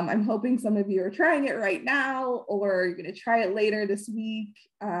 I'm hoping some of you are trying it right now, or you're going to try it later this week.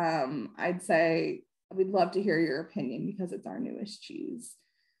 I'd say we'd love to hear your opinion because it's our newest cheese.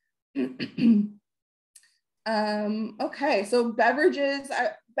 Okay, so beverages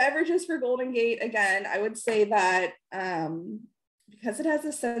for Golden Gate, again, I would say that because it has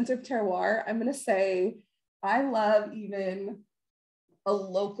a sense of terroir, I'm going to say I love even a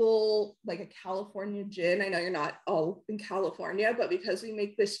local, like a California gin. I know you're not all in California, but because we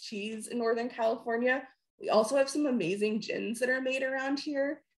make this cheese in Northern California, we also have some amazing gins that are made around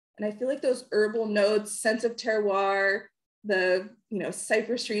here. And I feel like those herbal notes, sense of terroir, the,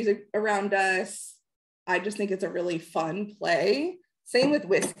 cypress trees around us, I just think it's a really fun play. Same with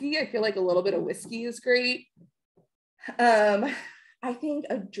whiskey. I feel like a little bit of whiskey is great. I think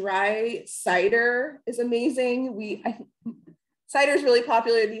a dry cider is amazing. Cider is really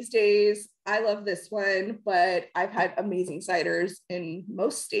popular these days. I love this one, but I've had amazing ciders in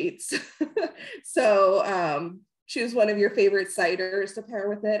most states. So choose one of your favorite ciders to pair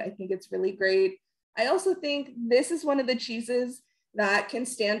with it. I think it's really great. I also think this is one of the cheeses that can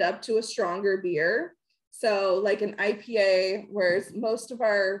stand up to a stronger beer. So like an IPA, whereas most of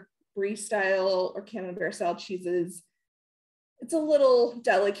our brie style or Camembert style cheeses, it's a little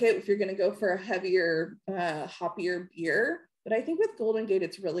delicate if you're going to go for a heavier, hoppier beer. But I think with Golden Gate,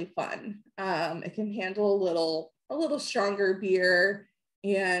 it's really fun. It can handle a little stronger beer,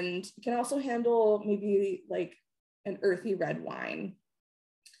 and it can also handle maybe like an earthy red wine.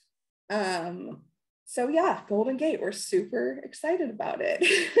 So yeah, Golden Gate, we're super excited about it.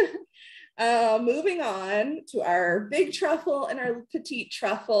 Moving on to our big truffle and our petite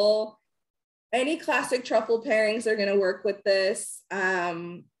truffle. Any classic truffle pairings are going to work with this.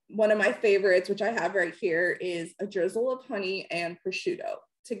 One of my favorites, which I have right here, is a drizzle of honey and prosciutto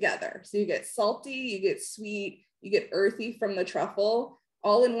together. So you get salty, you get sweet, you get earthy from the truffle,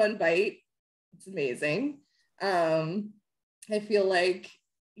 all in one bite. It's amazing. I feel like,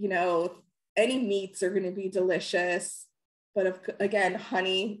 any meats are going to be delicious. But again,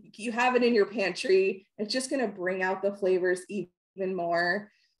 honey, you have it in your pantry. It's just going to bring out the flavors even more.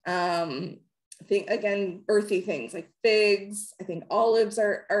 I think, again, earthy things like figs. I think olives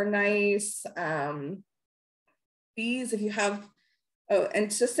are nice. These, if you have, and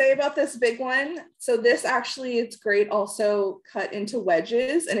to say about this big one, so this actually, it's great also cut into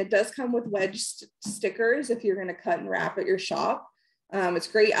wedges, and it does come with wedge stickers if you're going to cut and wrap at your shop. It's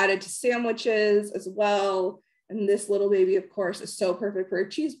great added to sandwiches as well. And this little baby, of course, is so perfect for a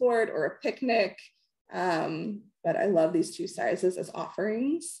cheese board or a picnic. But I love these two sizes as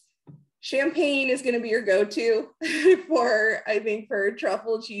offerings. Champagne is going to be your go-to for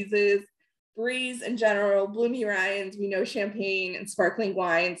truffle cheeses, bries in general, bloomy rinds. We know champagne and sparkling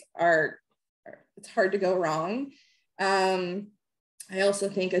wines it's hard to go wrong. I also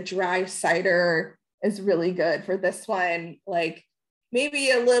think a dry cider is really good for this one. Like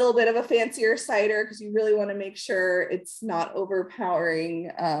maybe a little bit of a fancier cider because you really want to make sure it's not overpowering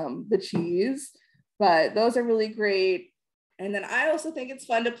the cheese, but those are really great. And then I also think it's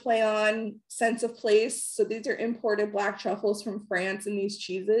fun to play on sense of place. So these are imported black truffles from France in these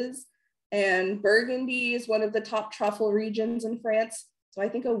cheeses. And Burgundy is one of the top truffle regions in France. So I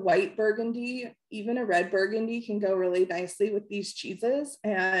think a white Burgundy, even a red Burgundy, can go really nicely with these cheeses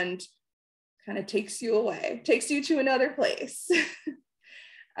and kind of takes you to another place.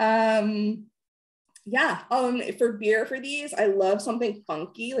 For beer for these, I love something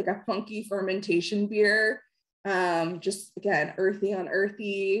funky, like a funky fermentation beer. Just again, earthy on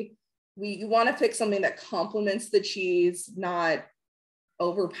earthy. You want to pick something that complements the cheese, not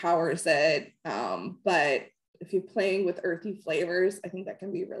overpowers it. But if you're playing with earthy flavors, I think that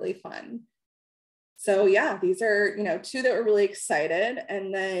can be really fun. So yeah, these are, two that we're really excited.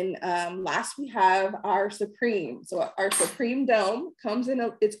 And then last we have our Supreme. So our Supreme Dome comes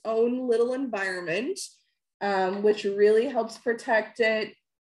in its own little environment. which really helps protect it.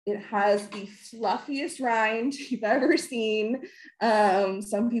 It has the fluffiest rind you've ever seen.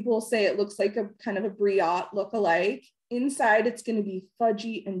 Some people say it looks like a kind of a brioche look-alike. Inside, it's going to be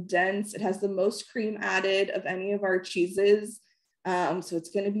fudgy and dense. It has the most cream added of any of our cheeses. So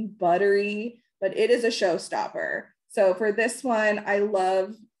it's going to be buttery, but it is a showstopper. So for this one, I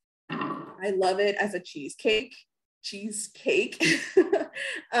love it as a cheesecake. Here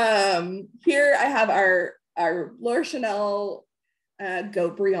I have our Laura Chenel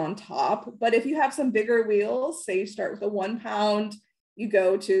goat brie on top. But if you have some bigger wheels, say you start with a 1 pound, you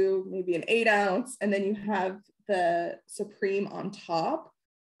go to maybe an 8 ounce, and then you have the supreme on top.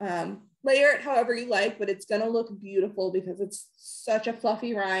 Layer it however you like, but it's going to look beautiful because it's such a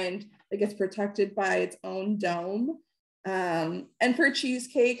fluffy rind that gets protected by its own dome. And for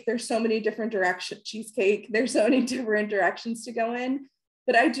cheesecake, there's so many different directions. There's so many different directions to go in.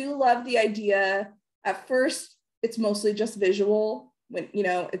 But I do love the idea. At first, it's mostly just visual. When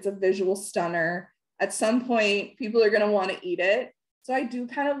it's a visual stunner. At some point, people are going to want to eat it. So I do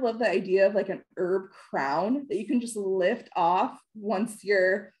kind of love the idea of like an herb crown that you can just lift off once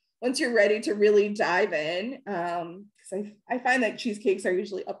you're ready to really dive in. Because I find that cheesecakes are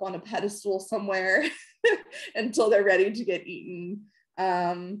usually up on a pedestal somewhere until they're ready to get eaten.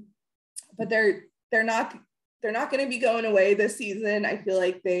 But they're not going to be going away this season. I feel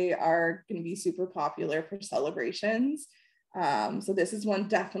like they are going to be super popular for celebrations. So this is one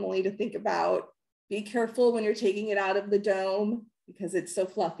definitely to think about. Be careful when you're taking it out of the dome because it's so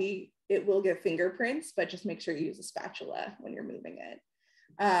fluffy. It will get fingerprints, but just make sure you use a spatula when you're moving it.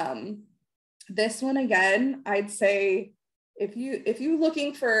 This one, again, I'd say if you're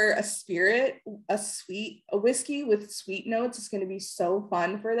looking for a spirit, a whiskey with sweet notes, it's going to be so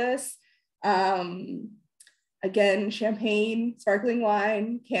fun for this. Again, champagne, sparkling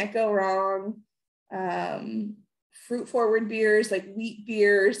wine, can't go wrong. Fruit forward beers like wheat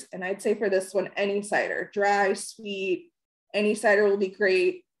beers. And I'd say for this one, any cider, dry, sweet, any cider will be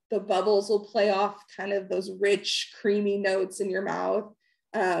great. The bubbles will play off kind of those rich, creamy notes in your mouth,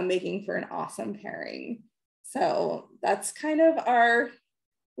 making for an awesome pairing. So that's kind of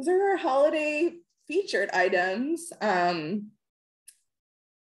those are our holiday featured items.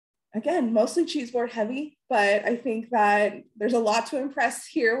 Again, mostly cheese board heavy, but I think that there's a lot to impress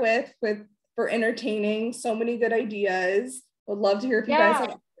here for entertaining. So many good ideas. Would love to hear if you guys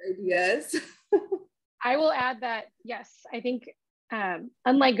have other ideas. I will add that, yes, I think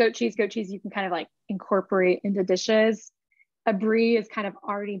unlike goat cheese you can kind of like incorporate into dishes. A brie is kind of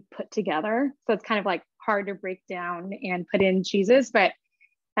already put together. So it's kind of like hard to break down and put in cheeses. But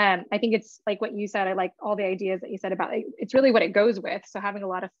I think it's like what you said. I like all the ideas that you said about it. It's really what it goes with. So having a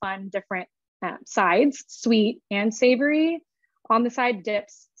lot of fun, different sides, sweet and savory. On the side,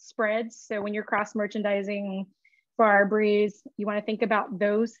 dips, spreads. So when you're cross merchandising for our bries, you want to think about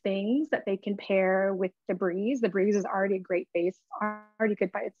those things that they can pair with the bries. The bries is already a great base, already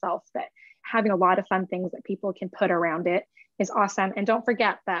good by itself, but having a lot of fun things that people can put around it is awesome. And don't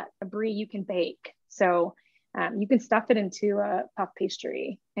forget that a brie you can bake. So you can stuff it into a puff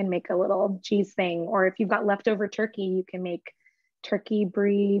pastry and make a little cheese thing. Or if you've got leftover turkey, you can make turkey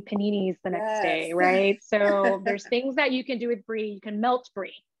brie paninis the next day, right? So there's things that you can do with brie. You can melt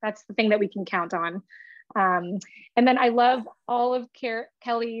brie. That's the thing that we can count on. And then I love all of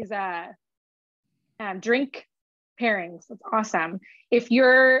Kelly's drink pairings. It's awesome. If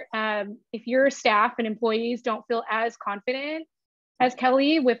your staff and employees don't feel as confident as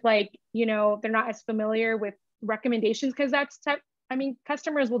Kelly with they're not as familiar with recommendations, because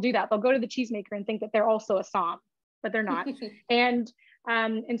customers will do that. They'll go to the cheesemaker and think that they're also a som, but they're not. And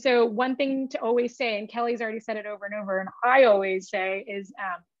so one thing to always say, and Kelly's already said it over and over, and I always say is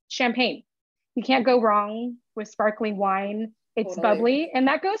champagne. You can't go wrong with sparkling wine. It's totally bubbly, and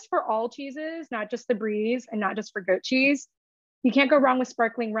that goes for all cheeses, not just the bries and not just for goat cheese. You can't go wrong with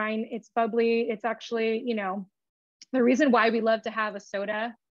sparkling wine. It's bubbly. It's actually, the reason why we love to have a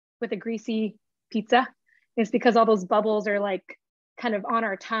soda with a greasy pizza is because all those bubbles are like kind of on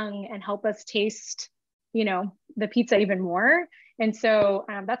our tongue and help us taste, the pizza even more. And so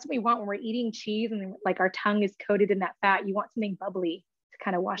that's what we want when we're eating cheese and like our tongue is coated in that fat. You want something bubbly to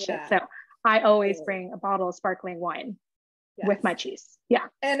kind of wash it. So I always bring a bottle of sparkling wine with my cheese. Yeah.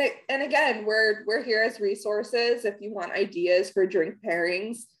 And again, we're here as resources. If you want ideas for drink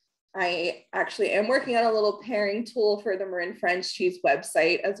pairings, I actually am working on a little pairing tool for the Marin French Cheese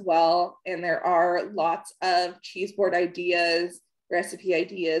website as well. And there are lots of cheese board ideas, recipe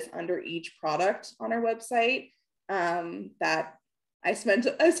ideas under each product on our website that I spent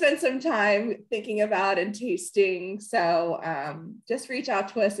some time thinking about and tasting. So just reach out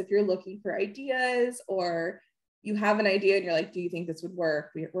to us if you're looking for ideas, or you have an idea and you're like, do you think this would work?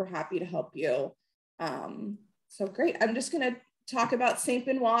 We're happy to help you. So great. I'm just going to talk about Saint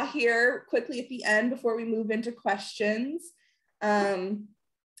Benoit here quickly at the end before we move into questions.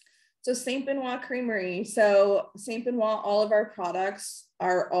 So Saint Benoit Creamery. So Saint Benoit, all of our products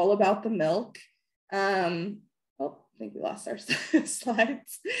are all about the milk. I think we lost our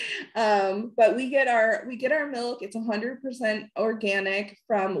slides. But we get our milk. It's 100% organic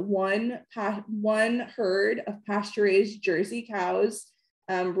from one herd of pasture-raised Jersey cows,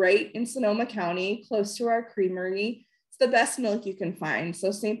 right in Sonoma County, close to our creamery. It's the best milk you can find.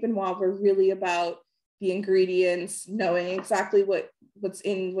 So Saint Benoit, we're really about the ingredients, knowing exactly what's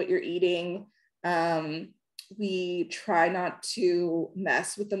in what you're eating. We try not to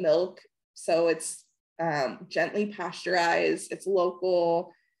mess with the milk, so it's gently pasteurized. It's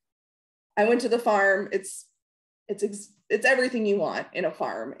local. I went to the farm. It's everything you want in a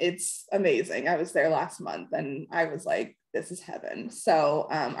farm. It's amazing. I was there last month and I was like, this is heaven. So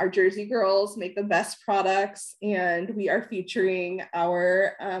our Jersey girls make the best products, and we are featuring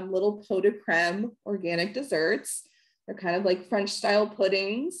our little pot de crème organic desserts. They're kind of like French style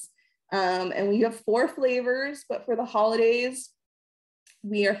puddings. And we have 4 flavors, but for the holidays,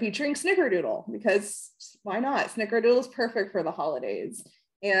 we are featuring Snickerdoodle, because why not? Snickerdoodle is perfect for the holidays.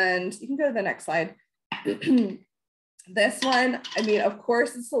 And you can go to the next slide. This one, I mean, of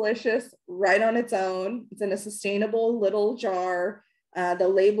course, it's delicious right on its own. It's in a sustainable little jar. The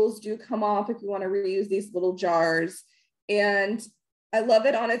labels do come off if you want to reuse these little jars. And I love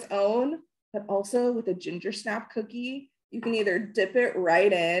it on its own, but also with a ginger snap cookie. You can either dip it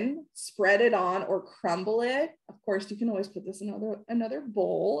right in, spread it on, or crumble it. Of course, you can always put this in another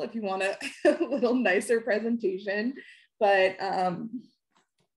bowl if you want a little nicer presentation. But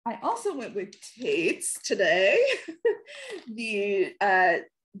I also went with Tate's today. The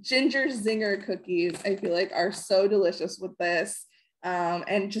ginger zinger cookies, I feel like, are so delicious with this.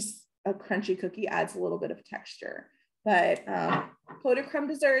 And just a crunchy cookie adds a little bit of texture. But pot de crème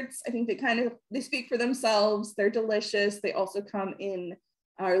desserts, I think they speak for themselves. They're delicious. They also come in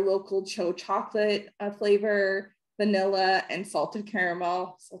our local Cho chocolate flavor, vanilla, and salted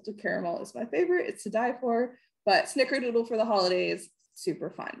caramel. Salted caramel is my favorite. It's to die for. But Snickerdoodle for the holidays,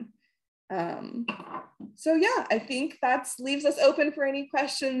 super fun. So yeah, I think that leaves us open for any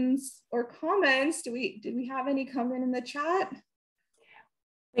questions or comments. Did we have any come in the chat?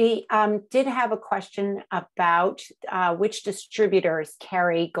 We did have a question about which distributors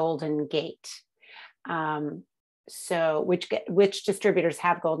carry Golden Gate. So which distributors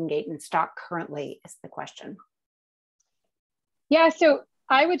have Golden Gate in stock currently is the question. Yeah, so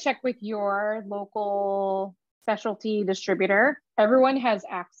I would check with your local specialty distributor. Everyone has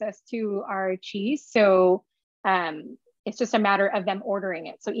access to our cheese, so it's just a matter of them ordering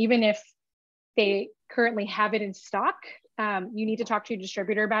it. So even if they currently have it in stock, you need to talk to your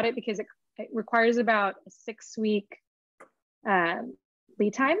distributor about it, because it requires about a 6-week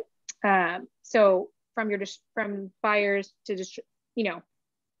lead time. So from buyers to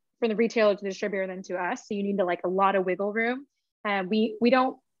from the retailer to the distributor, then to us. So you need a lot of wiggle room. We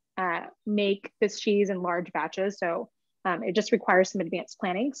don't make this cheese in large batches, so it just requires some advanced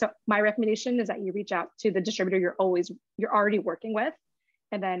planning. So my recommendation is that you reach out to the distributor you're already working with,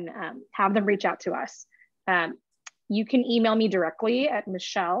 and then have them reach out to us. You can email me directly at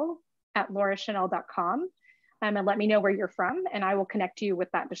michelle@laurachenel.com and let me know where you're from, and I will connect you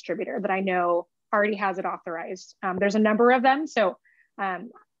with that distributor that I know already has it authorized. There's a number of them, so I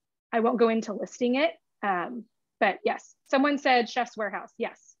won't go into listing it, but yes, someone said Chef's Warehouse.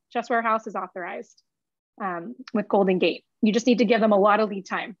 Yes, Chef's Warehouse is authorized with Golden Gate. You just need to give them a lot of lead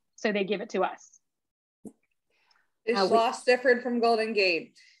time, so they give it to us. Is Schloss different from Golden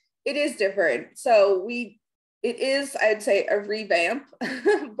Gate? It is different. So it is, I'd say, a revamp,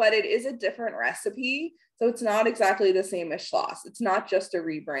 but it is a different recipe. So it's not exactly the same as Schloss. It's not just a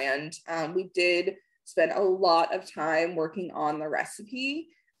rebrand. We did spend a lot of time working on the recipe.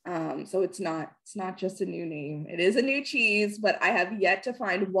 So it's not just a new name. It is a new cheese, but I have yet to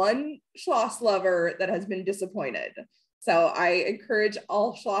find one Schloss lover that has been disappointed. So I encourage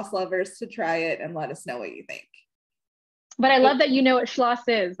all Schloss lovers to try it and let us know what you think. But I love that you know what Schloss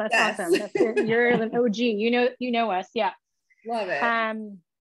is. That's yes. Awesome. You're an OG. You know us. Yeah. Love it.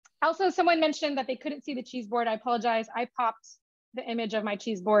 Also, someone mentioned that they couldn't see the cheese board. I apologize. I popped the image of my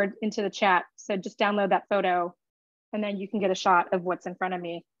cheese board into the chat. So just download that photo, and then you can get a shot of what's in front of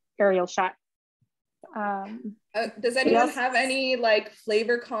me. Aerial shot. Does anyone have any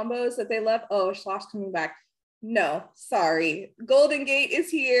flavor combos that they love? Oh, Schloss coming back. No, sorry. Golden Gate is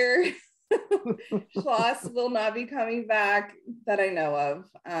here. Schloss will not be coming back that I know of.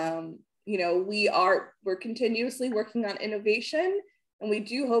 You know, we're continuously working on innovation, and we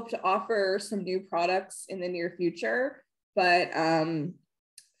do hope to offer some new products in the near future. But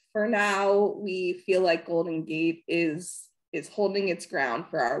for now, we feel like Golden Gate is holding its ground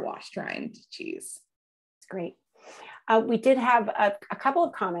for our washed rind cheese. That's great. We did have a couple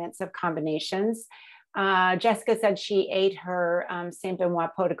of comments of combinations. Jessica said she ate her Saint Benoit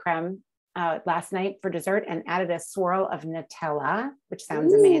pot de crème last night for dessert and added a swirl of Nutella, which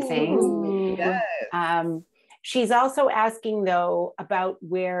sounds amazing. Yes. She's also asking though about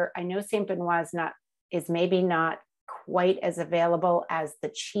where I know Saint Benoit is maybe not quite as available as the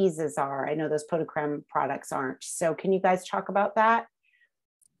cheeses are. I know those pot de crème products aren't. So can you guys talk about that?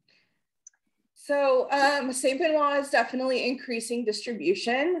 So Saint Benoit is definitely increasing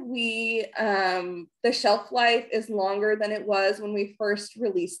distribution. The shelf life is longer than it was when we first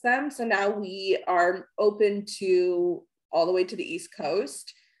released them. So now we are open to all the way to the East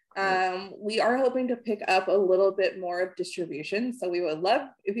Coast. We are hoping to pick up a little bit more of distribution. So we would love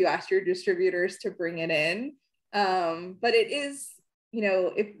if you asked your distributors to bring it in. But it is, you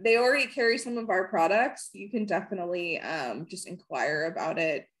know, if they already carry some of our products, you can definitely just inquire about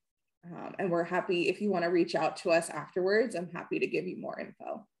it. And we're happy if you want to reach out to us afterwards. I'm happy to give you more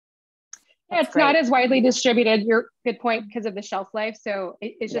info. Yeah, it's not as widely distributed. Your good point, because of the shelf life. So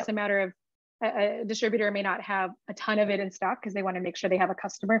it's just a matter of a distributor may not have a ton of it in stock because they want to make sure they have a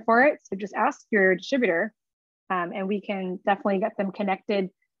customer for it. So just ask your distributor, and we can definitely get them connected.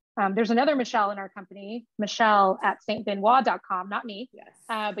 There's another Michelle in our company, Michelle at saintbenoit.com, not me. Yes.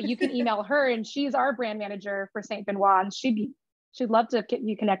 But you can email her, and she's our brand manager for Saint Benoit, and she'd love to get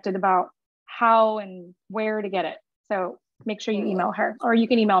you connected about how and where to get it. So make sure you email her, or you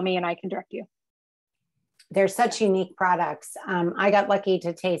can email me and I can direct you. They're such unique products. I got lucky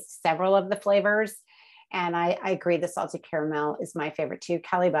to taste several of the flavors, and I agree the salted caramel is my favorite too,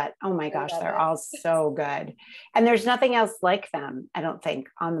 Kelly, but oh my gosh, they're all so good. And there's nothing else like them, I don't think,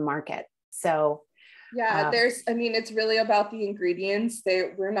 on the market. So yeah, it's really about the ingredients.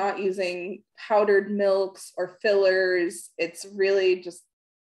 We're not using powdered milks or fillers. It's really just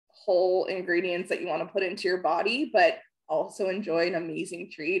whole ingredients that you want to put into your body, but also enjoy an amazing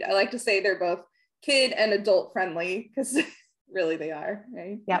treat. I like to say they're both kid and adult friendly because really they are,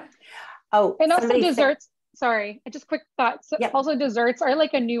 right? Yep. Oh, and also desserts. Sorry, just quick thought. So also desserts are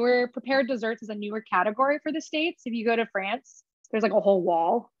like prepared desserts is a newer category for the States. If you go to France, there's like a whole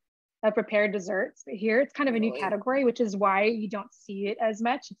wall of prepared desserts. But here it's kind of a new category, which is why you don't see it as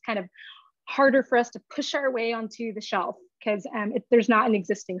much. It's kind of harder for us to push our way onto the shelf because there's not an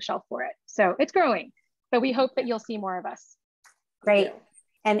existing shelf for it. So it's growing, but we hope that you'll see more of us. Great.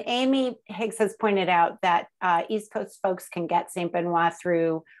 And Amy Higgs has pointed out that East Coast folks can get Saint Benoit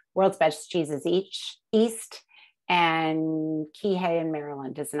through World's Best Cheeses East, and Kihei in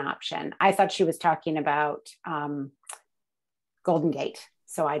Maryland is an option. I thought she was talking about Golden Gate,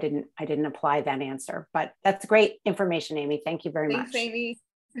 so I didn't apply that answer, but that's great information, Amy. Thank you very much. Thanks, Amy.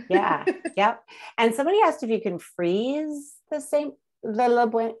 Yeah, yep. And somebody asked if you can freeze the Saint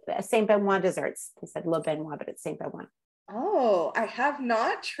Benoit desserts. They said Le Benoit, but it's Saint Benoit. Oh, I have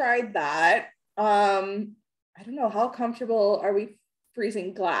not tried that. I don't know, how comfortable are we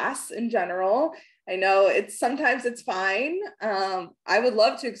freezing glass in general? I know sometimes it's fine. I would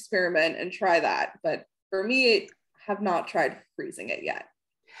love to experiment and try that, but for me, I have not tried freezing it yet.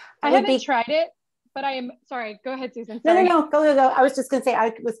 I haven't tried it, but I am sorry. Go ahead, Susan. Sorry. No. Go. I was just going to say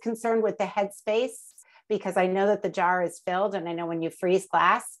I was concerned with the headspace because I know that the jar is filled, and I know when you freeze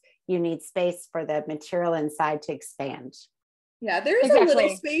glass, you need space for the material inside to expand. Yeah, there's a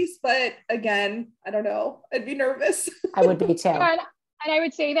little space, but again, I don't know. I'd be nervous. I would be too. And I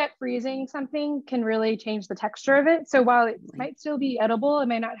would say that freezing something can really change the texture of it. So while it might still be edible, it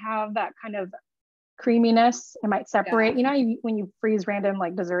may not have that kind of creaminess. It might separate. You know, when you freeze random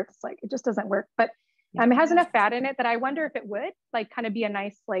like desserts, like it just doesn't work. But it has enough fat in it that I wonder if it would like kind of be a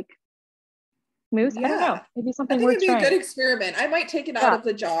nice like mousse. I don't know. Maybe something worth trying. It'd be a good experiment. I might take it out of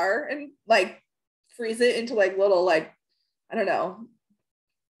the jar and like freeze it into like little like, I don't know,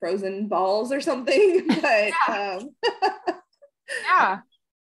 frozen balls or something. But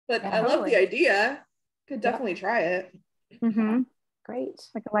but I love the idea. Could definitely try it. Mm-hmm. Great.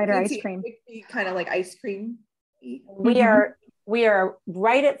 Like a lighter ice cream. Kind of like ice cream. We are We are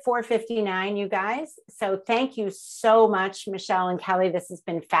right at 4:59, you guys. So thank you so much, Michelle and Kelly. This has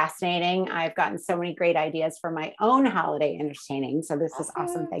been fascinating. I've gotten so many great ideas for my own holiday entertaining. So this is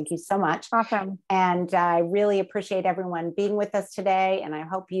awesome. Thank you so much. Awesome. And I really appreciate everyone being with us today. And I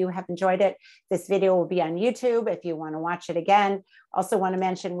hope you have enjoyed it. This video will be on YouTube if you want to watch it again. Also want to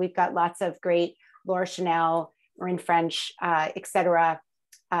mention, we've got lots of great Laura Chenel, Marin French, etc.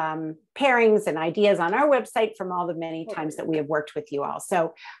 Pairings and ideas on our website from all the many times that we have worked with you all.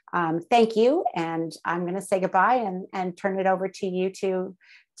 So thank you. And I'm going to say goodbye and turn it over to you to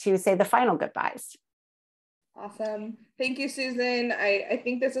say the final goodbyes. Awesome. Thank you, Susan. I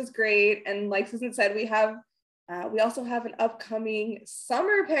think this is great. And like Susan said, we also have an upcoming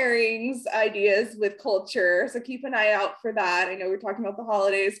summer pairings ideas with culture. So keep an eye out for that. I know we're talking about the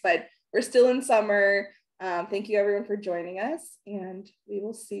holidays, but we're still in summer. Thank you everyone for joining us, and we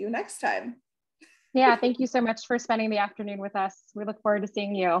will see you next time. Yeah, thank you so much for spending the afternoon with us. We look forward to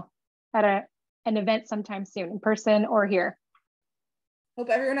seeing you at an event sometime soon, in person or here. Hope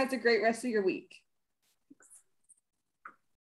everyone has a great rest of your week.